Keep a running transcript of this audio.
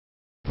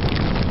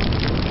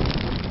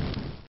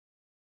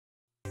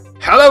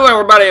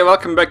everybody and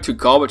welcome back to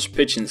Garbage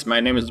Pigeons. My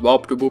name is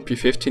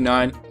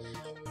Bob59.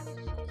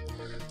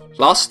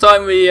 Last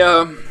time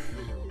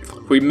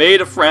we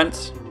made a friend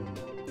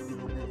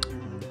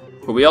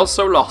who we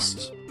also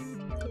lost.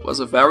 It was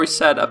a very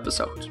sad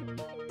episode.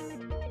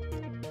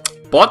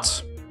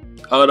 But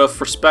out of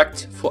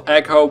respect for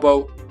Egg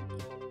Hobo,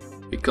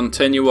 we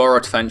continue our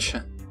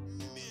adventure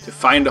to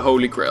find the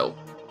Holy Grail.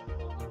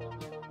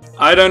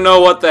 I don't know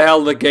what the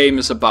hell the game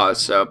is about,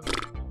 so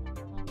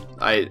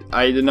I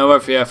don't know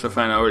if we have to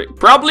find Holy.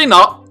 Probably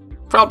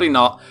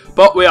not,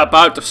 but we are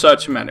about to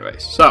search him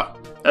anyways. So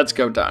let's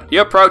go down.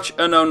 You approach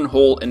unknown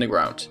hole in the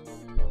ground.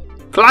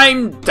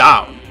 Climb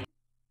down.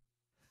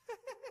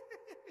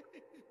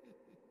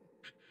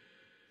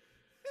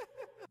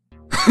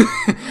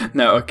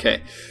 No,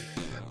 okay.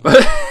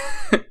 But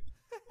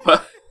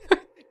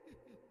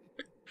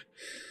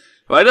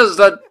why does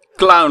that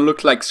clown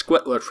look like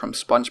Squidward from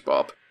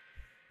SpongeBob?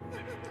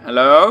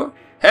 Hello?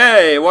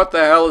 Hey, what the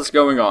hell is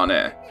going on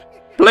here?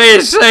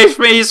 Please save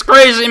me, he's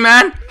crazy,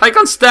 man! I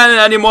can't stand it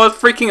anymore, it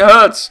freaking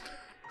hurts!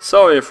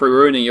 Sorry for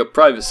ruining your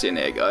privacy in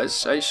here,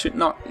 guys. I should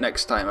not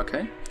next time,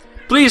 okay?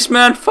 Please,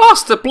 man,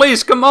 faster,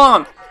 please, come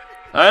on!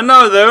 I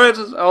know, though,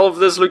 all of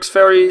this looks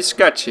very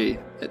sketchy.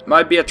 It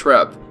might be a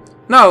trap.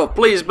 No,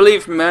 please,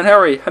 believe me, man,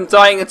 hurry, I'm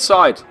dying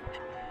inside.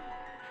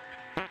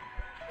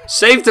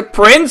 Save the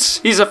prince?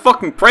 He's a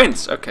fucking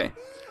prince, okay.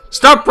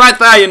 Stop right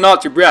there, you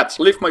naughty brat.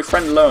 Leave my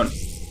friend alone.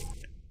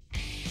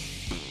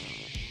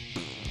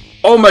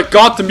 Oh my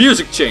god, the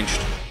music changed.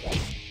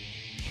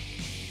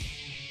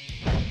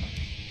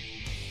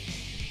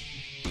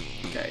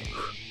 Okay.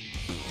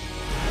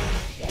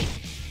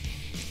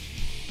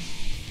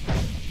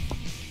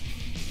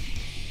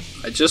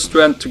 I just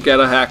went to get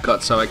a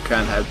haircut, so I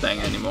can't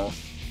headbang anymore.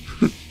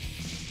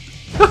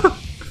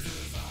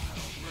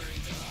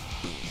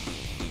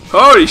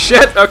 Holy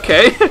shit,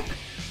 okay.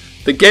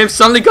 The game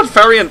suddenly got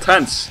very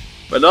intense.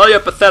 With all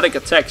your pathetic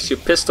attacks, you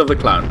pissed off the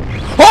clown.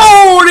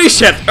 Holy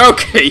shit,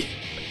 okay.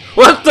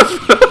 What the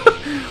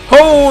f-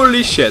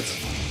 Holy shit.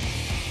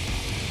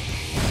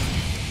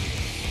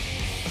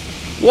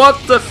 What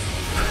the f-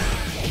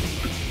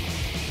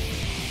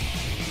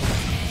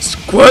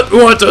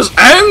 Squidward is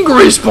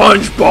angry,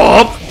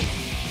 SpongeBob!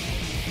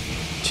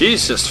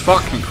 Jesus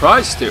fucking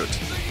Christ, dude.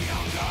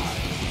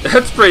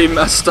 That's pretty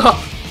messed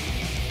up.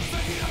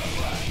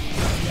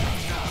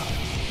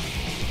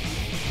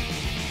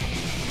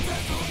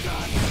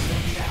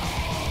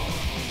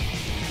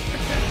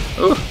 Okay.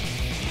 Ooh.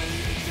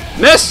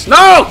 Miss!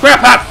 No!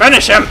 Grandpa,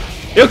 finish him!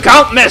 You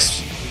can't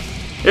miss!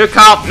 You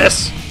can't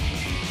miss!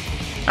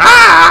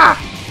 Ah!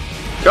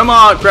 Come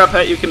on, Grandpa,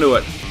 you can do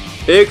it.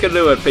 You can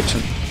do it,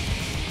 Pigeon.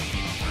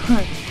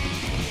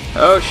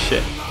 Oh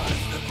shit.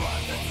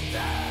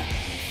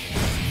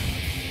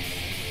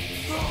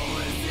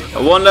 I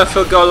wonder if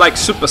he'll go like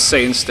Super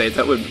Saiyan state,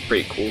 that would be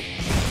pretty cool.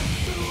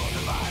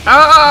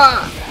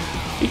 Ah!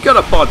 He got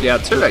a party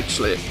out too,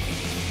 actually.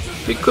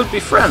 We could be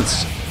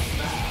friends.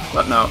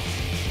 But no.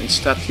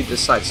 Instead, he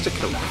decides to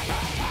kill me.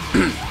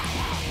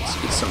 Let's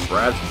eat some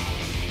bread.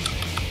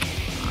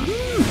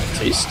 Mmm,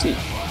 tasty.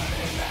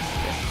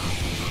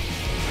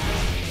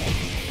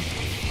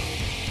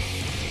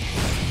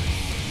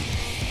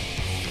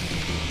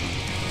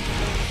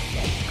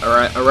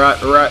 Alright.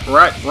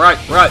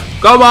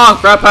 Come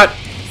on, Grandpa!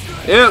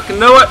 You can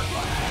do it!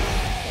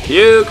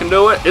 You can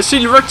do it! Is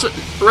he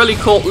really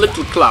called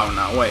Little Clown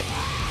now? Wait.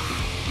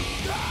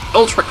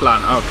 Ultra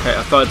Clown. Okay,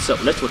 I thought it said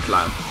Little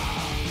Clown.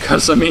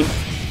 Because, I mean,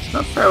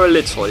 not very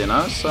little, you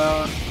know, so...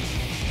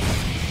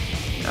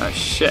 Oh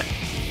shit.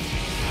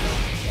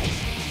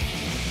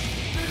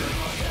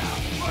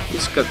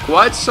 He's got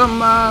quite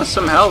some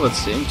health, it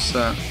seems.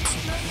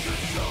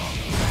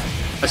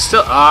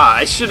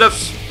 I should have...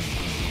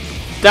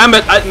 Damn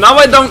it, now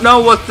I don't know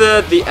what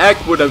the egg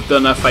would have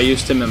done if I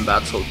used him in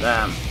battle.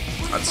 Damn,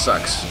 that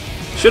sucks.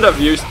 Should have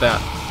used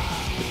that.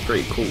 It's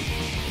pretty cool.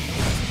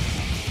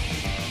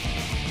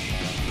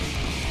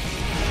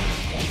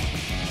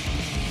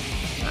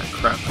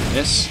 Crap,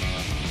 this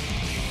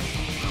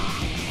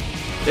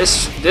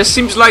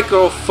seems like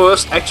our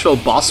first actual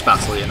boss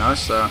battle, you know,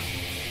 so...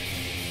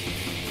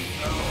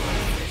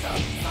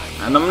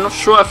 And I'm not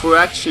sure if we're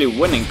actually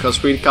winning,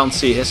 because we can't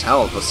see his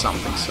health or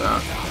something, so...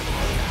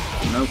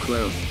 No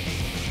clue.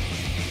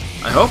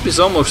 I hope he's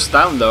almost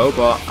down though,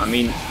 but, I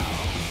mean...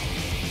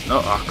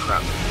 No, oh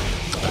crap.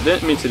 I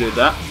didn't mean to do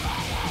that.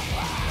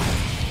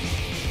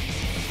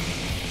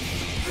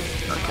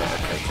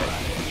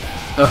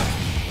 Okay.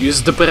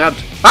 Use the bread.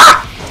 Ah!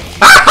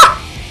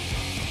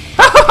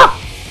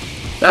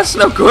 That's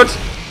no good.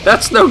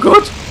 That's no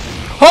good.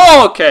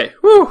 Oh, okay.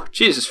 Whew.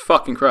 Jesus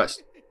fucking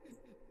Christ.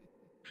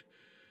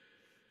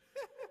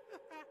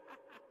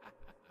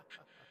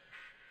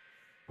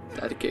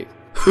 Dedicate.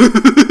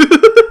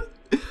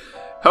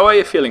 How are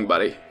you feeling,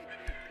 buddy?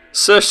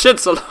 Sir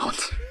SHITS a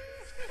lot.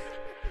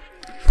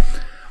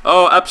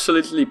 Oh,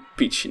 absolutely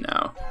peachy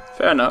now.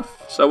 Fair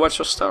enough. So what's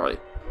your story?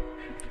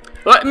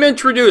 Let me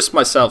introduce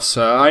myself,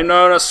 sir. I'm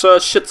known as Sir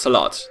SHITS a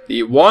lot.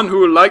 The one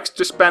who likes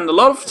to spend a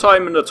lot of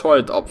time in the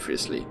toilet,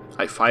 obviously.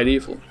 I fight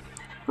evil.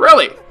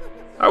 Really?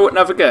 I would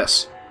never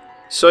guess.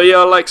 So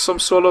you're like some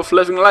sort of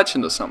living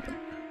legend or something.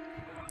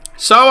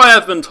 So I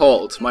have been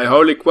told. My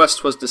holy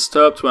quest was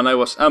disturbed when I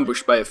was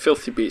ambushed by a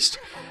filthy beast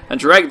and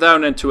dragged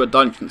down into a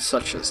dungeon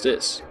such as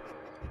this.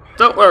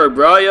 Don't worry,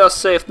 bro, you're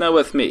safe now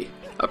with me.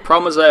 I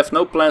promise I have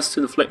no plans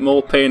to inflict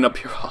more pain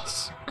up your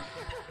ass.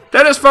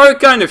 That is very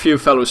kind of you,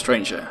 fellow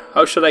stranger.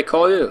 How should I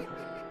call you?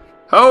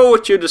 How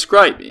would you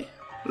describe me?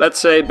 Let's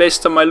say,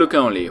 based on my look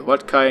only,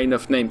 what kind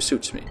of name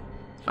suits me?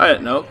 I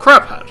don't know,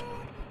 crabhead.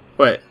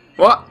 Wait,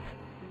 what?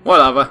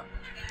 Whatever.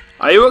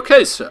 Are you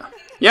okay, sir?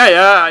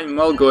 Yeah, I'm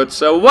all good.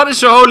 So what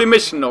is your holy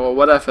mission or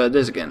whatever it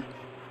is again?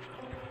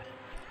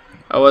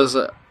 I was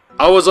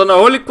on a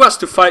holy quest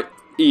to fight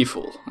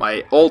evil,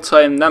 my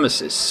all-time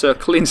nemesis, Sir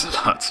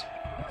Cleansalot.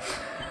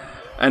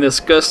 And his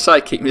cursed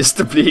sidekick,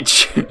 Mr.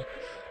 Bleach.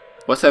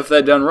 What have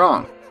they done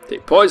wrong? They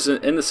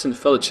poison innocent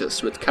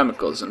villagers with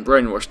chemicals and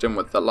brainwash them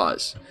with their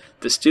lies.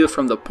 They steal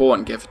from the poor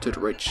and give it to the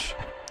rich.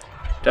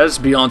 That is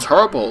beyond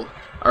horrible.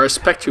 I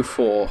respect you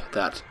for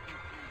that.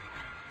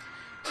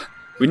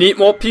 We need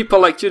more people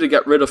like you to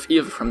get rid of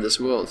evil from this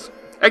world.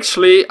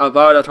 Actually,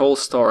 about that whole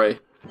story,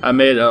 I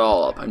made it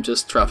all up. I'm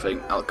just a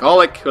traveling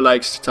alcoholic who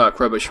likes to talk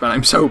rubbish when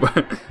I'm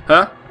sober.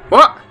 Huh?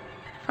 What?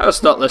 I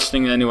was not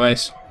listening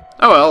anyways.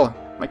 Oh well,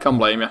 I can't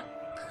blame you.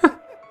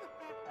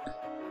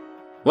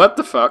 What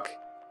the fuck?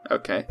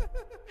 Okay.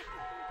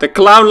 The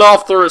clown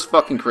laughter is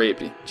fucking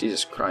creepy.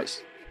 Jesus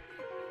Christ.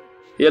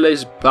 Here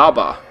lays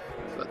Baba.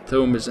 The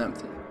tomb is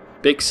empty.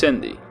 Big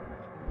Cindy.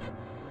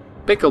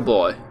 Pickle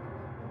Boy.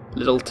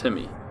 Little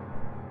Timmy.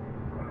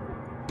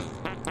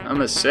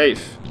 I'm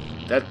safe.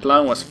 That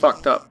clown was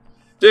fucked up.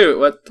 Dude,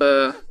 what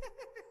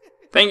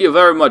Thank you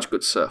very much,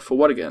 good sir. For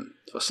what again?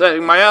 For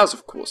saving my ass,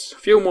 of course. A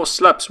few more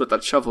slaps with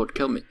that shovel would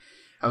kill me.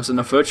 I was on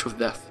the verge of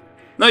death.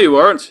 No, you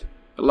weren't.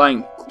 A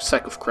lying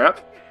sack of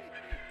crap.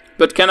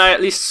 But can I at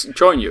least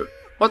join you?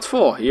 What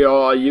for?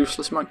 You're a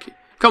useless monkey.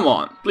 Come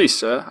on, please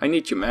sir. I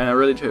need you, man. I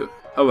really do.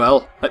 Oh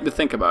well, let me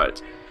think about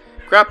it.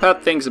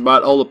 Crabhead thinks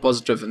about all the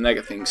positive and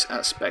negative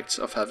aspects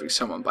of having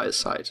someone by his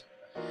side.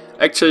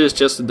 Actually, it's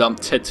just a dumb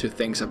tit who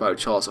thinks about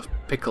jars of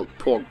pickled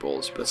pork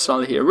balls, but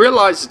suddenly he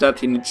realizes that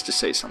he needs to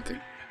say something.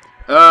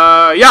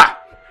 Yeah!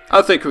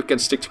 I think we can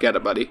stick together,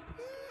 buddy.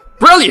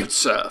 Brilliant,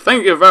 sir!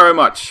 Thank you very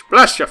much.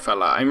 Bless you,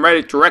 fella. I'm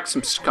ready to wreck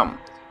some scum.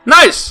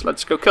 Nice!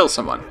 Let's go kill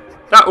someone.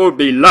 That would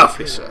be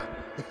lovely, sir.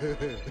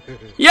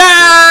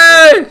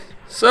 Yay!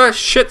 Sir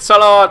SHITS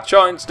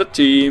joins the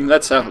team.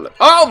 Let's have a look.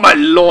 Oh my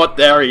lord,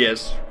 there he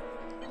is.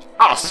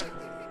 Awesome.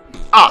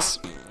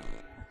 Awesome.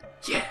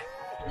 Yeah.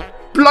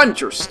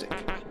 Plunger stick.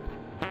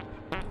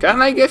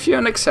 Can I give you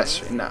an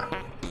accessory now?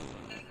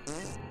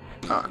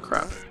 Oh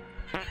crap.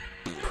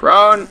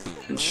 Prone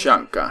and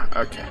Shanka.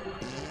 Okay.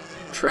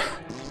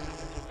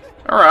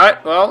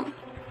 Alright, well.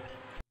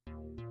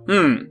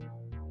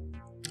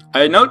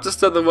 I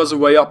noticed that there was a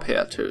way up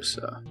here too,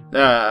 so.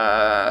 There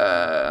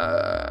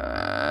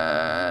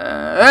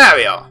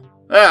we are.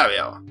 There we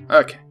are.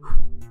 Okay.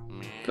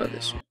 Go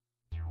this way.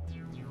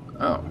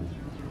 Oh.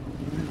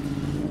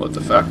 What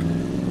the fuck?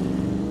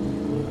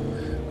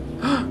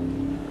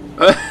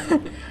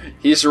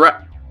 He's right.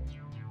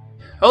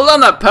 Hold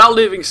on there, pal,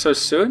 leaving so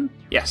soon?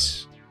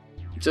 Yes.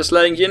 Just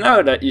letting you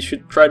know that you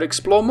should try to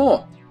explore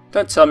more.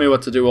 Don't tell me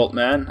what to do, old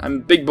man. I'm a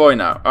big boy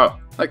now. Oh,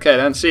 okay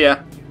then, see ya.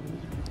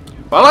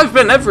 Well, I've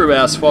been everywhere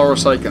as far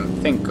as I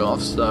can think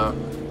of, so...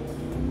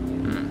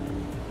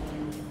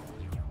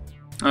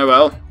 Oh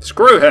well,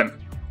 screw him.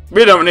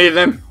 We don't need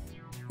him.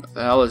 What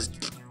the hell is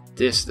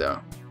this, though?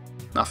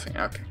 Nothing,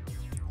 okay.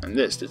 And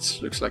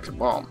this looks like a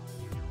bomb.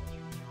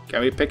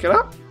 Can we pick it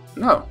up?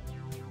 No.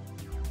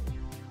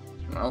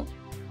 Well,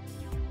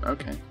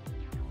 okay.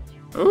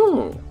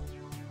 Ooh.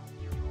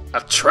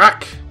 A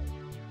track.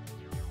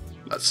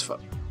 That's fun.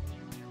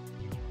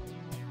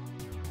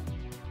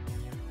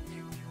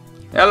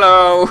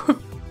 Hello.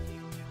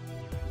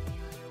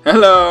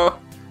 Hello.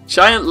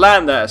 Giant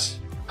land ass.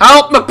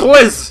 Help me,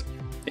 please.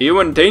 Are you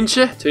in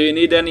danger? Do you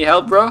need any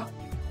help, bro?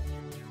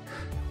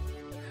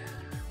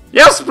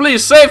 Yes,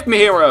 please, save me,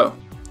 hero.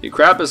 You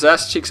grab his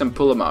ass cheeks and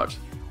pull him out.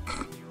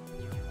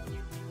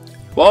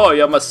 Whoa,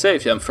 you're my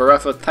savior. I'm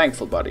forever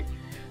thankful, buddy.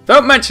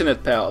 Don't mention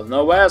it, pal.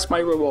 Now, where's my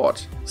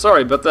reward?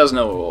 Sorry, but there's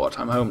no reward.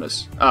 I'm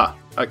homeless. Ah,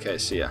 okay,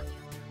 see ya.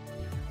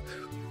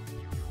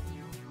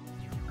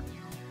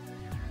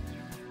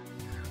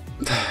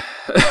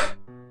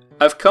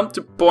 I've come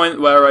to a point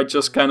where I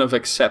just kind of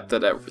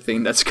accepted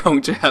everything that's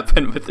going to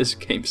happen with this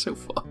game so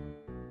far.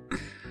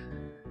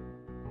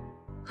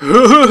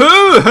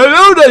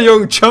 Hello there,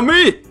 young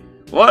chummy!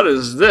 What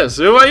is this?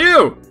 Who are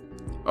you?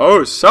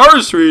 Oh,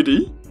 sorry,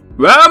 sweetie.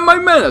 Where are my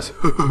manners?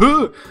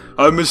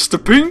 I'm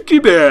Mr. Pinky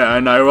Bear,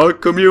 and I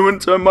welcome you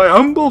into my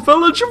humble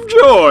village of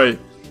joy.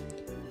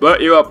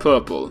 But you are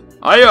purple.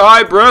 Are you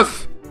high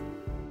breath?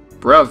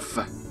 Breath.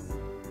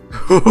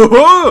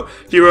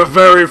 You are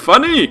very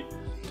funny.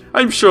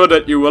 I'm sure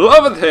that you will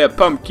love it here,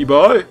 Pumpkin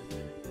Boy.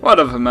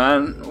 Whatever,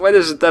 man. What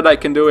is it that I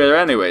can do here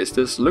anyways?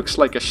 This looks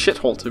like a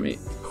shithole to me.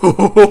 Ho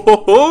ho ho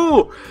ho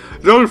ho!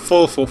 Don't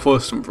fall for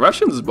first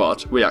impressions,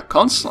 but we are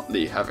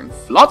constantly having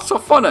lots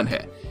of fun in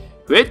here.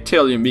 Wait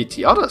till you meet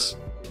the others.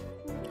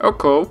 Oh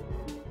cool.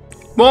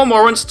 More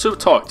Morons to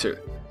talk to.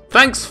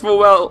 Thanks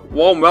for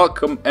warm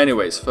welcome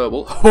anyways,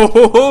 Verbal. Ho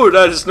ho ho,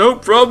 that is no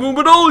problem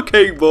at all,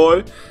 Cake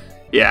Boy.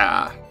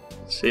 Yeah,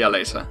 see ya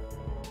later.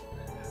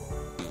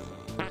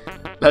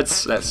 Let's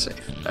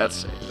save.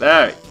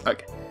 There we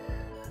okay.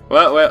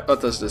 Well,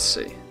 what does this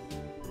say?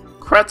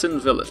 Cretin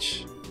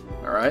Village.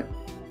 Alright.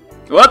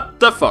 What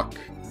the fuck?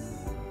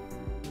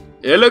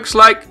 It looks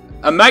like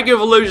a mega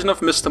evolution of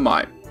Mr.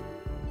 Mime.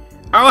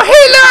 Oh,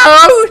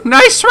 hello!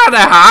 Nice sweater,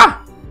 huh?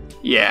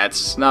 Yeah,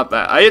 it's not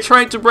bad. Are you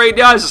trying to break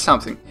the ice or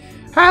something?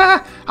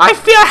 I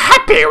feel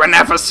happy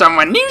whenever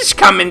someone new's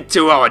come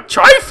into our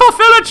joyful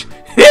village.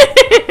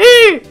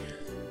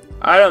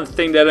 I don't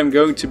think that I'm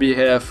going to be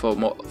here for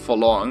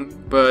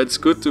long, but it's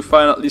good to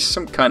find at least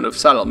some kind of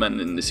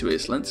settlement in this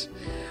wasteland.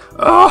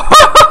 Oh,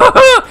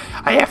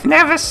 I have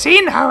never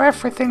seen how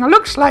everything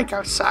looks like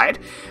outside.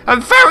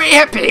 I'm very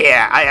happy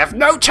here. I have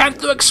no time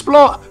to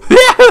explore.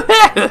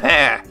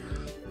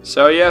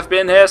 So you have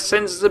been here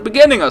since the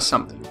beginning or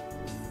something?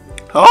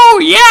 Oh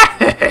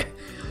yeah!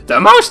 The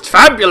most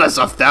fabulous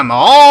of them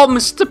all,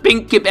 Mr.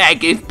 Pinky Bear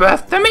gave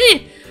birth to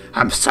me.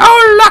 I'm so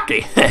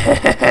lucky.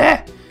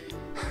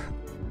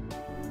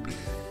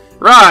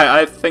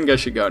 Right, I think I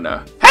should go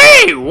now.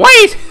 Hey,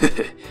 wait!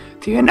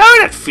 Do you know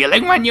that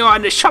feeling when you're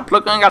in the shop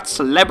looking at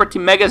celebrity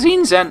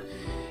magazines and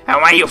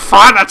when you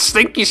fart, that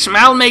stinky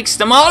smell makes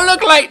them all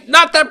look like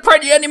not that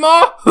pretty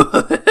anymore?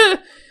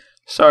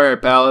 Sorry,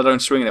 pal, I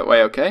don't swing that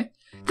way, okay?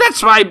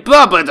 That's why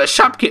Bubba, the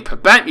shopkeeper,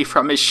 banned me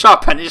from his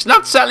shop and is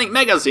not selling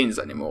magazines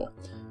anymore.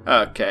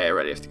 Okay, I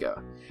really have to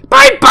go.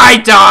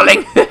 Bye-bye,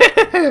 darling!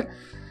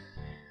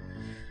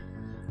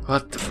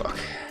 What the fuck?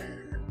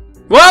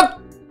 What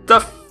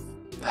the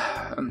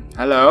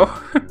hello?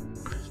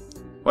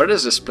 What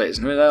is this place?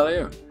 Who the hell are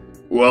you?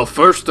 Well,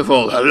 first of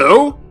all,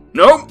 hello?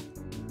 No?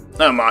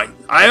 Never mind.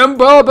 I am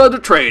Bubba the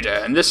trader,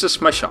 and this is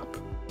my shop.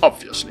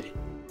 Obviously.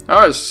 Oh,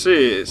 I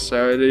see.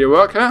 So, do you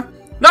work here?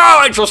 No,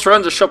 I just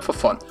run the shop for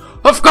fun.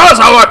 Of course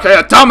I work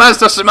here, dumbass.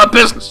 This is my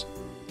business.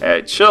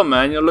 Hey, chill,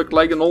 man. You look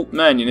like an old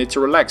man. You need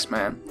to relax,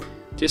 man.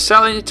 Do you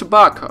sell any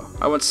tobacco?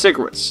 I want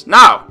cigarettes.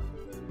 Now!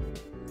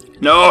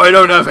 No, I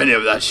don't have any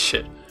of that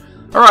shit.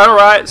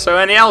 Alright. So,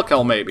 any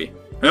alcohol, maybe?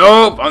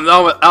 Nope, I'm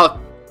done with alcohol.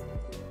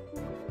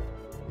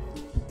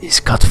 He's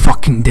got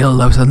fucking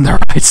dildos on the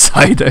right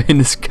side in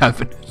his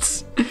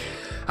cabinets.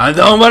 I'm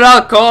done with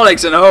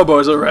alcoholics and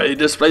hobos already.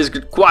 This place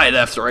got quiet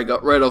after I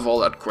got rid of all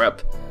that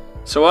crap.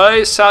 So why are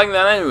you selling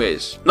that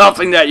anyways?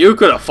 Nothing that you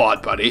could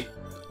afford, buddy.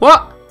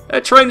 What?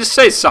 Trying to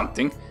say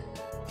something?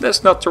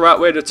 That's not the right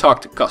way to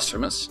talk to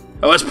customers.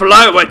 I was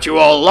polite with you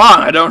all along.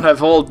 I don't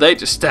have all day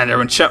to stand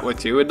there and chat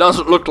with you. It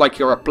doesn't look like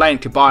you're planning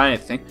to buy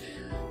anything.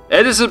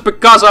 Is it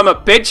because I'm a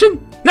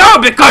pigeon? No,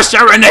 because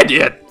you're an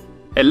idiot!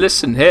 Hey,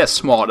 listen here,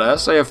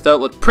 smartass. I have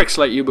dealt with pricks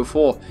like you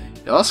before.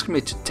 You asked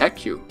me to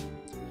attack you.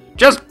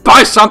 Just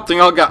buy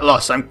something, I'll get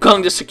lost. I'm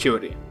calling the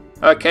security.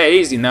 Okay,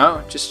 easy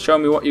now. Just show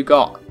me what you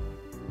got.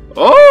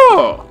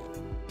 Oh!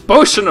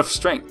 Potion of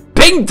strength.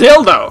 Pink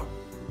dildo!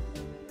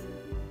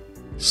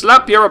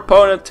 Slap your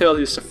opponent till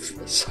he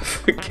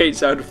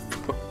suffocates out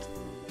of breath.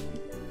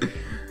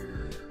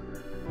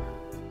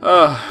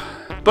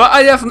 But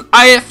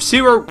I have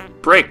 0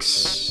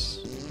 bricks.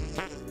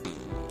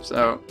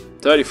 So,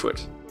 30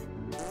 foot.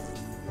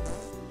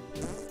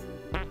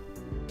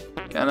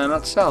 Can I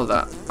not sell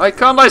that? Why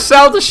can't I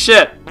sell the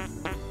shit?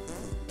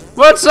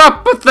 What's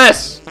up with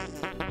this?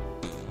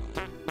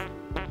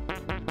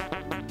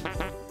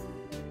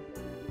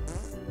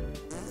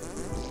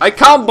 I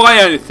can't buy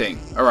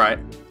anything. Alright.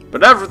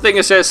 But everything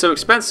is here so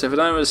expensive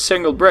and I don't have a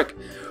single brick.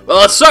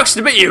 Well, it sucks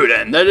to be you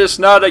then. That is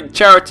not a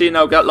charity.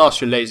 Now get lost,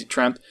 you lazy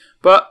tramp.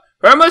 But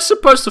where am I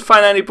supposed to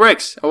find any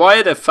bricks? And why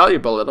are they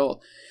valuable at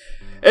all?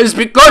 It's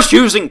because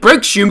using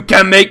bricks you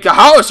can make a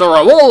house or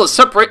a wall and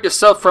separate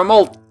yourself from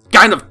all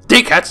kind of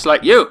dickheads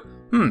like you.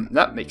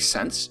 That makes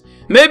sense.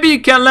 Maybe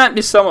you can lend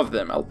me some of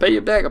them. I'll pay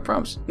you back, I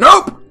promise.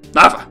 Nope!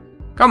 Never!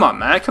 Come on,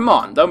 man, come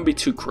on. Don't be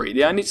too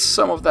greedy. I need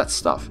some of that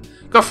stuff.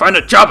 Go find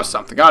a job or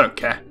something, I don't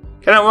care.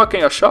 Can I work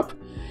in your shop?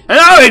 And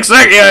how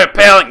exactly are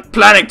you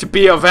planning to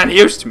be of any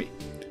use to me?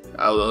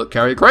 I will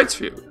carry crates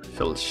for you.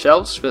 Fill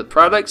shelves with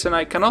products, and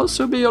I can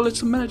also be your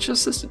little manager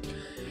assistant.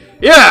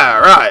 Yeah,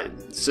 right.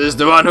 This is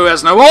the one who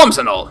has no arms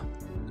and all.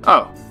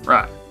 Oh,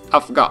 right. I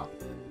forgot.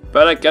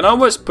 But I can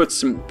always put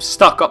some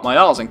stock up my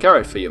arse and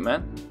carry it for you,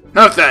 man.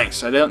 No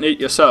thanks, I don't need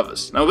your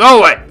service. Now go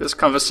away, this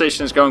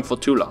conversation is going for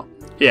too long.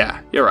 Yeah,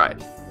 you're right.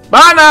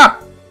 Bye now!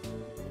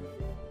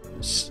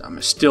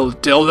 I'm still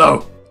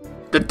dildo.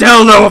 The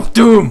dildo of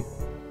doom!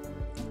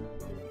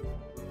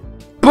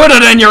 Put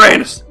it in your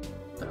anus!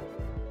 No,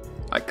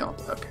 I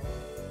can't, okay.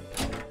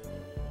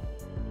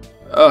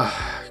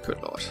 Oh,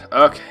 good lord,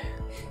 okay.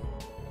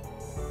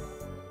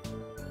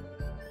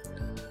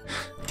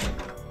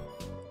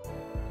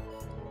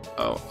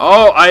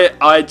 Oh,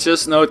 I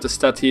just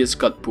noticed that he has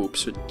got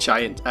boobs with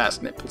giant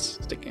ass nipples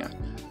sticking out.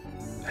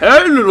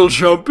 Hey little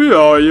Chumpy,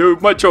 are you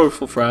my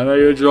joyful friend? Are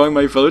you enjoying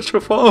my village so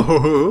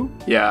far?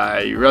 Yeah,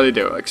 you really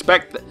do.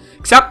 Except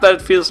that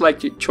it feels like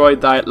Troy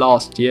died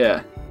last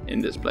year in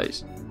this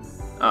place.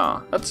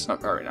 Oh, that's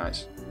not very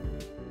nice.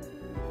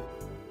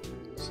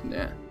 So,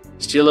 yeah.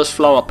 Steal his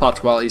flower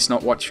pot while he's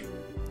not watching.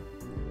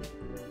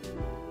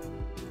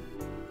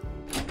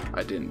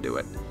 I didn't do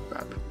it.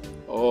 Crap.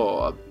 Oh,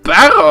 a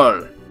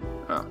barrel!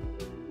 Oh.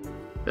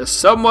 There's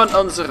someone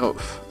on the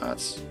roof.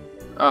 That's...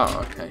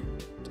 Oh, okay.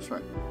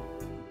 Different.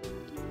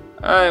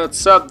 Hey,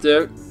 what's up,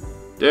 dude?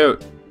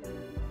 Dude!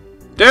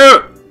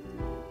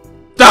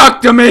 Talk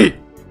to me!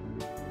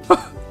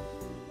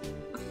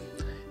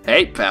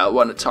 Hey, pal,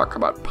 wanna talk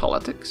about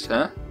politics,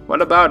 huh?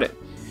 What about it?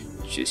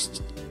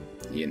 Just,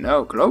 you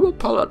know, global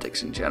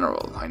politics in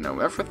general. I know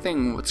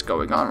everything what's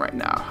going on right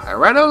now. I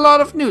read a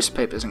lot of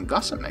newspapers and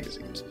gossip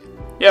magazines.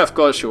 Yeah, of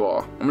course you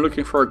are. I'm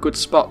looking for a good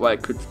spot where I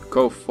could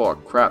go for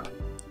crap.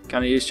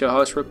 Can I use your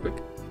house real quick?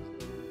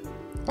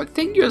 I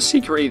think you're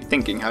secretly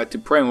thinking how to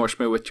brainwash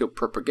me with your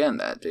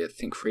propaganda. Do you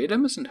think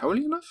freedom isn't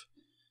holy enough?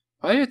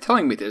 Why are you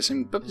telling me this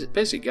and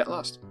basically get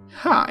lost?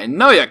 Ha, I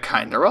know you're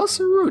kind, or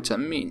also rude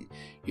and mean.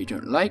 You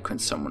don't like when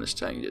someone is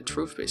telling you the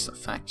truth based on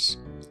facts.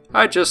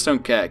 I just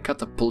don't care. Cut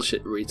the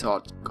bullshit,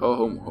 retard. Go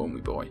home,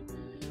 homie boy.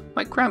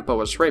 My grandpa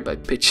was raped by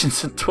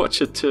pigeons and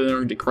tortured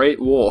during the Great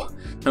War.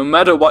 No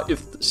matter what you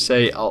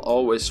say, I'll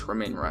always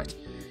remain right.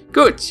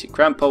 Good, your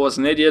grandpa was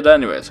an idiot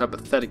anyway, so how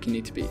pathetic you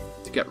need to be.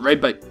 To get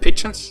raped by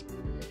pigeons?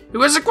 He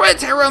was a great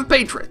hero and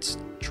patriot.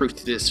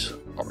 Truth to his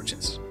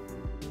origins.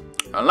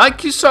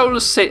 Unlike you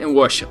soulless Satan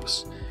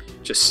worshippers,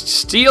 just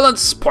steal and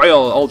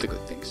spoil all the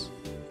good things.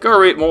 Go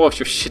read more of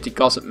your shitty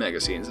gossip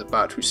magazines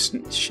about who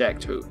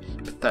shagged who,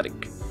 you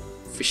pathetic,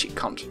 fishy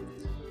cunt.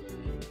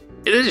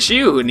 It is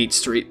you who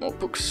needs to read more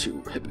books,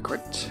 you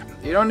hypocrite.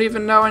 You don't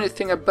even know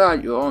anything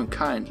about your own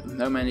kind, and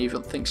no man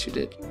even thinks you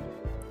did.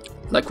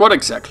 Like what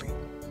exactly?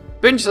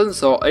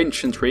 Pigeons are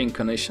ancient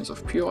reincarnations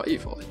of pure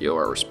evil. You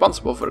are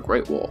responsible for the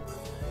Great War.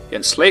 You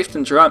enslaved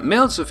and drowned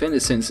millions of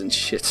innocents and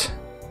shit.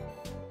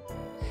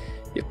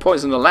 You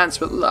poisoned the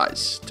lands with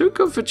lies, took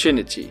her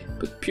virginity,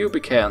 put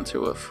pubic hair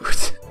into her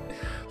food,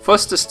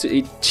 forced us to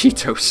eat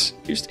Cheetos,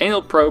 used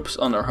anal probes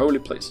on our holy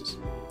places.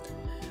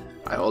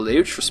 I hold a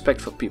huge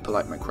respect for people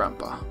like my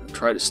grandpa, and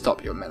try to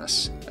stop your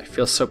menace. I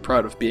feel so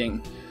proud of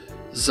being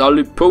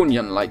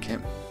Zaluponian like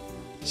him.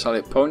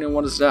 Zaluponian,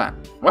 what is that?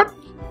 What?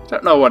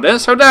 Don't know what it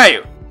is, how dare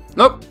you?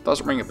 Nope,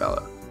 doesn't ring a bell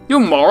though. You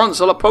moron,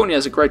 Zalaponia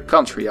is a great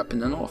country up in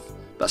the north.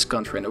 Best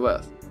country in the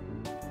world.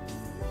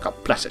 God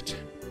bless it.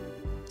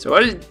 So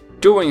what are you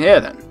doing here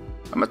then?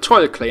 I'm a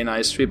toilet cleaner,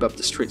 I sweep up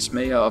the streets.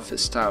 Mayor of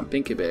his town,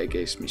 Pinky Bear,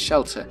 gives me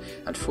shelter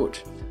and food.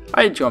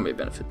 I enjoy my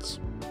benefits.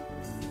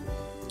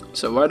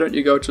 So why don't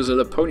you go to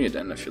Zalaponia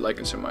then if you like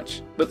it so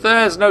much? But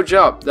there's no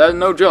job. There are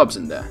no jobs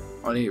in there.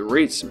 Only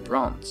reeds and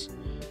bronze.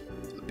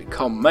 I'll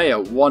become mayor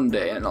one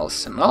day and I'll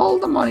send all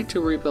the money to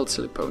rebuild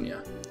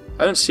Zalaponia.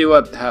 I don't see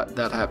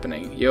that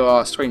happening. You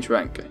are a strange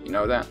ranker, you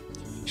know that?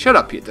 Shut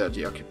up, you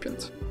dirty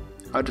occupant.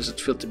 How does it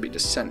feel to be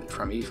descended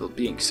from evil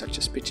beings such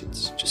as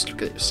pigeons? Just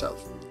look at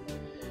yourself.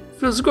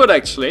 Feels good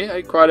actually.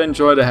 I quite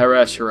enjoy the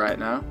harass you right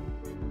now.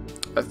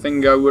 I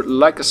think I would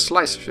like a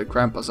slice of your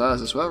grandpa's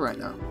ass as well right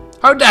now.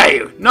 How dare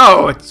you?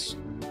 No, it's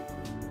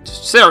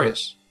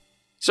serious.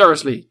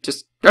 Seriously,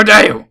 just how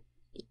dare you?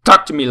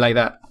 Talk to me like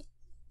that.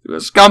 You're a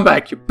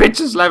scumbag, you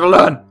bitches, let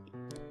alone.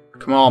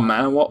 Come on,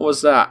 man, what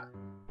was that?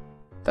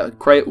 That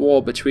great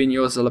war between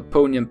your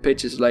Zalaponian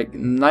pigeons like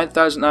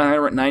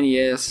 9,990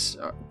 years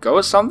ago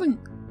or something?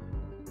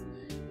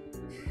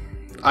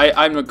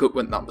 I'm not good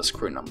with numbers,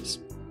 screw numbers.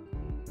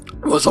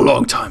 It was a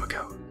long time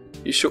ago.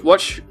 You should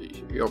watch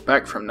your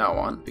back from now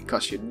on,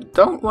 because you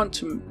don't want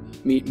to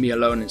meet me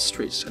alone in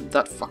streets. I'm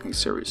that fucking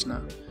serious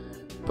now.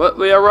 But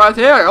we are right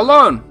here,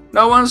 alone.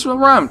 No one's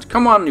around.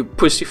 Come on, you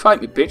pussy, fight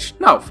me, bitch.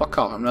 No, fuck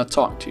off, I'm not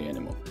talking to you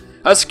anymore.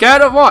 I'm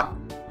scared of what?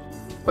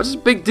 What's the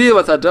big deal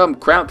with that dumb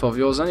grandpa of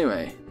yours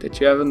anyway? Did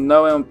you ever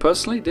know him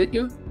personally, did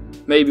you?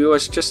 Maybe he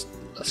was just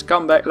a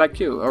scumbag like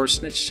you, or a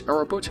snitch,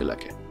 or a booty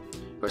like you.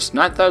 It was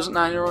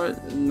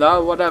 9,900,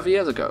 no, whatever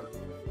years ago.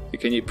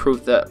 Can you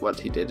prove that what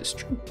he did is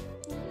true?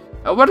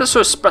 And what is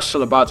so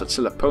special about that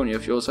Zalaponia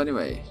of yours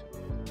anyway?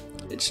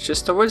 It's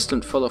just a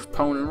wasteland full of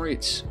pone and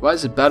reeds. Why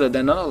is it better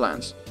than other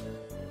lands?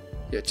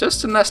 You're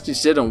just a nasty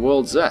zit on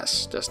world's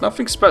ass. There's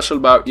nothing special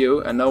about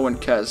you, and no one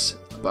cares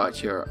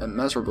about your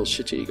immeasurable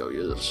shit ego,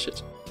 you little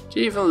shit. Are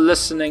you even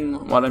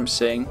listening what I'm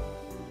saying?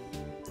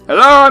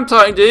 Hello, I'm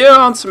talking to you.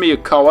 Answer me, you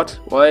coward.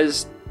 Why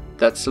is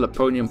that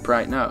Zalaponian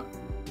pride now?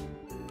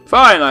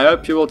 Fine, I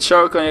hope you will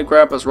choke on your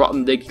grandpa's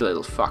rotten dick, you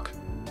little fuck.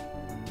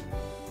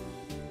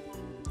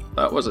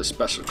 That was a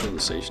special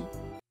conversation.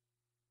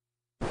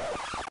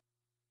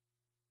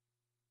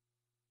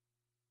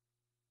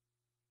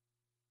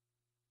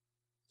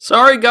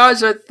 Sorry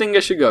guys, I think I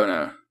should go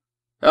now.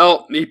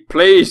 Help me,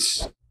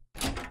 please.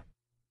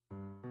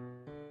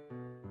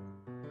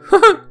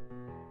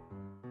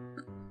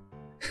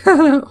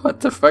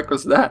 What the fuck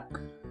was that?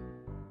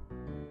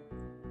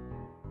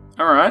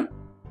 Alright.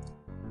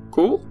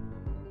 Cool.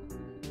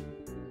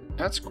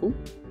 That's cool.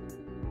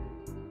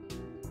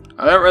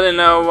 I don't really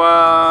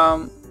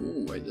know.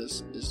 Ooh, wait,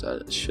 is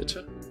that a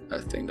shitter? I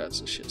think that's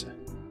a shitter.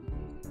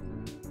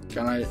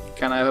 Can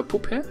I have a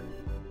poop here?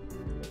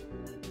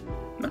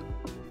 No.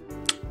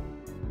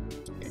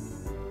 Okay.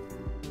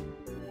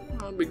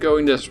 I'll be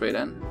going this way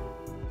then.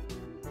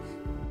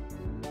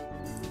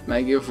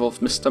 Maggie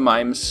evolved Mr.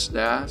 Mimes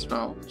there as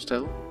well,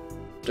 still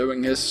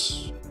doing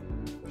his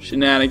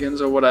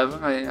shenanigans or whatever.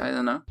 I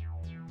don't know.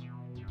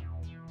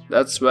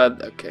 That's where.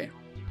 Okay.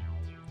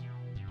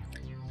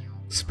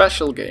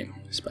 Special game.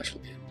 Special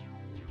game.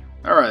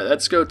 Alright,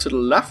 let's go to the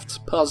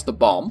left, past the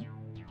bomb.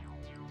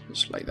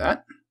 Just like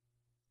that.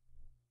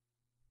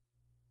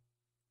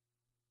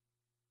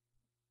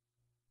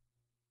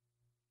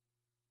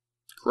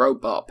 Grow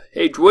Bob.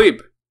 Hey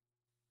dweeb!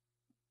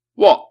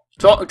 What?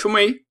 Talking to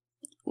me?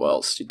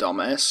 Well, you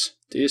dumbass.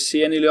 Do you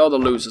see any other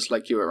losers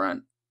like you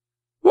around?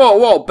 Whoa,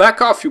 whoa,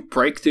 back off you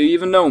prick. Do you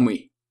even know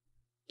me?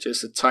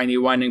 Just a tiny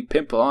whining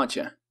pimple, aren't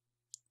you?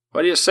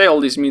 Why do you say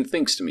all these mean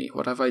things to me?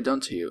 What have I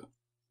done to you?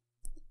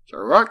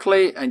 You're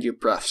ugly and your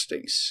breath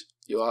stinks.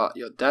 You are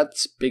your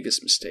dad's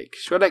biggest mistake.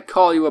 Should I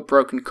call you a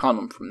broken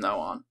condom from now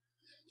on?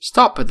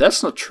 Stop it,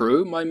 that's not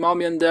true. My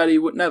mommy and daddy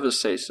would never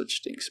say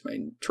such things. My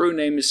true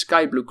name is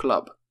Sky Blue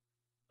Club.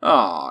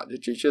 Ah,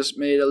 did you just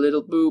made a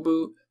little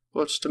boo-boo?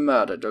 What's the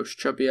matter? Those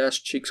chubby ass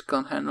cheeks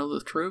can't handle the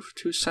truth?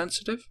 Too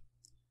sensitive?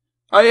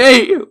 I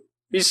hate you!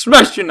 He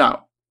smashed you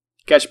now!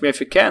 Catch me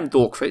if you can,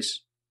 dogface.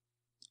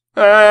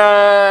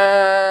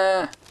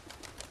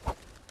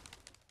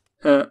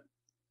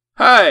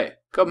 Hey,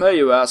 come here,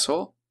 you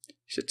asshole.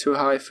 Is it too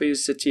high for you,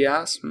 city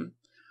ass?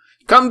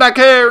 Come back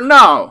here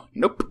now!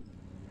 Nope.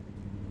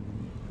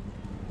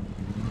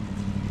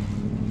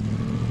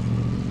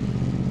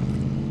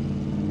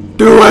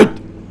 Do it!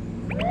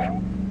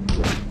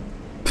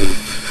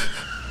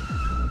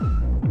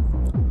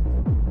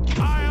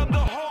 I am the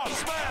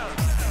horseman!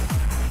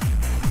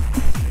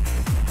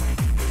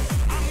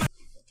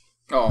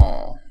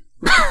 Oh.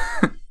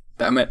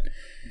 Damn it.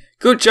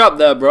 Good job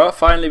there, bro.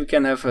 Finally we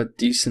can have a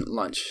decent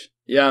lunch.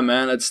 Yeah,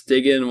 man, let's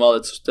dig in while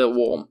it's still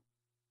warm.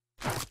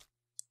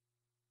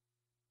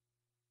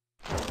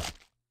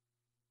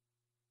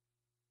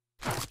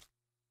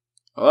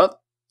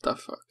 What the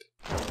fuck?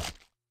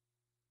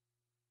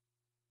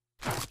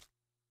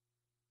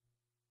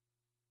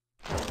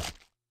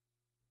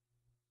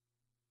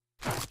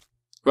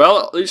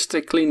 Well, at least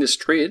they cleaned the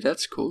street,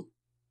 that's cool.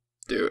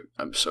 Dude,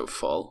 I'm so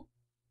full.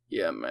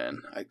 Yeah,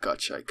 man, I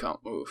gotcha, I can't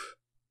move.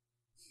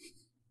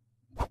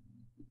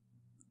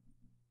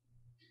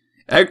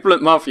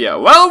 Eggplant Mafia.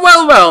 Well,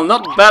 well, well,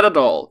 not bad at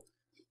all.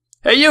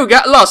 Hey, you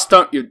get lost,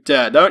 don't you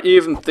dare. Don't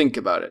even think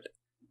about it.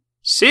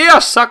 See ya,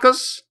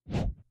 suckers.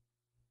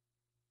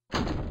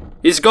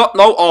 He's got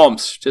no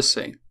arms, just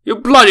saying. You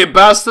bloody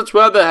bastards,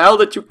 where the hell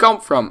did you come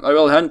from? I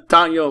will hunt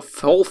down your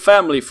whole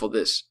family for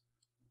this.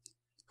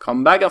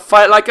 Come back and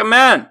fight like a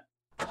man.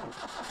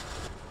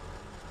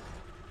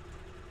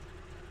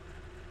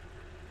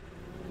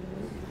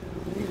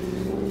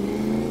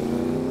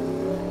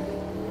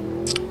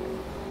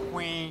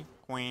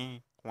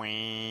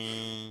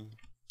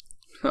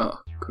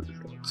 Oh,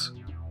 good lords.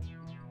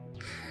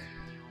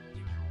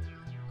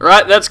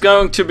 Right, that's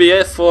going to be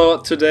it for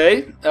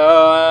today.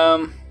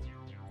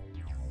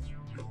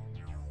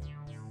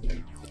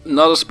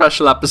 Not a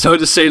special episode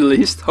to say the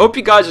least. Hope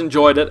you guys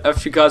enjoyed it.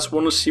 If you guys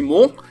want to see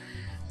more,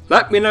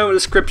 let me know in the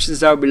descriptions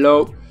down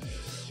below.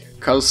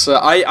 Because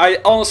I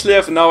honestly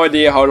have no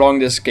idea how long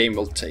this game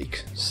will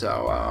take.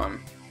 So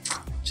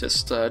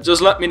just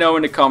let me know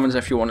in the comments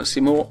if you want to see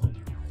more.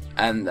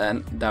 And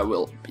then there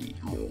will be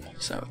more.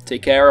 So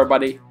take care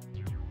everybody.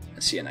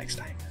 And see you next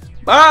time.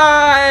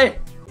 Bye!